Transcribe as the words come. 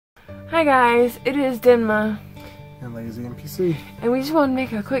Hi guys, it is Denma and LazyNPC, and we just want to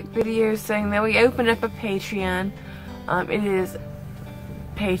make a quick video saying that we opened up a Patreon. It is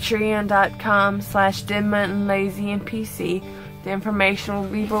patreon.com/Denma and LazyNPC. The information will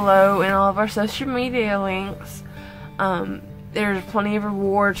be below and all of our social media links. There's plenty of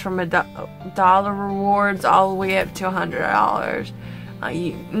rewards from $1 rewards all the way up to $100.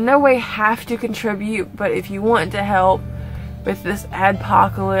 You no way have to contribute, but if you want to help with this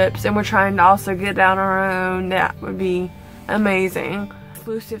adpocalypse, and we're trying to also get out our own, that would be amazing.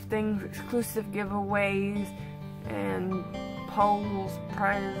 Exclusive things, exclusive giveaways, and polls,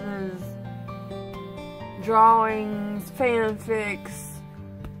 prizes, drawings, fanfics,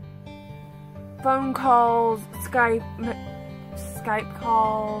 phone calls, Skype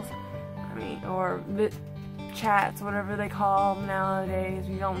calls, or chats, whatever they call them nowadays.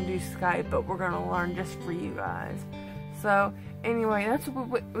 We don't do Skype, but we're gonna learn just for you guys. So anyway, that's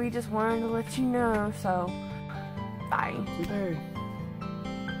what we just wanted to let you know. So bye. Today.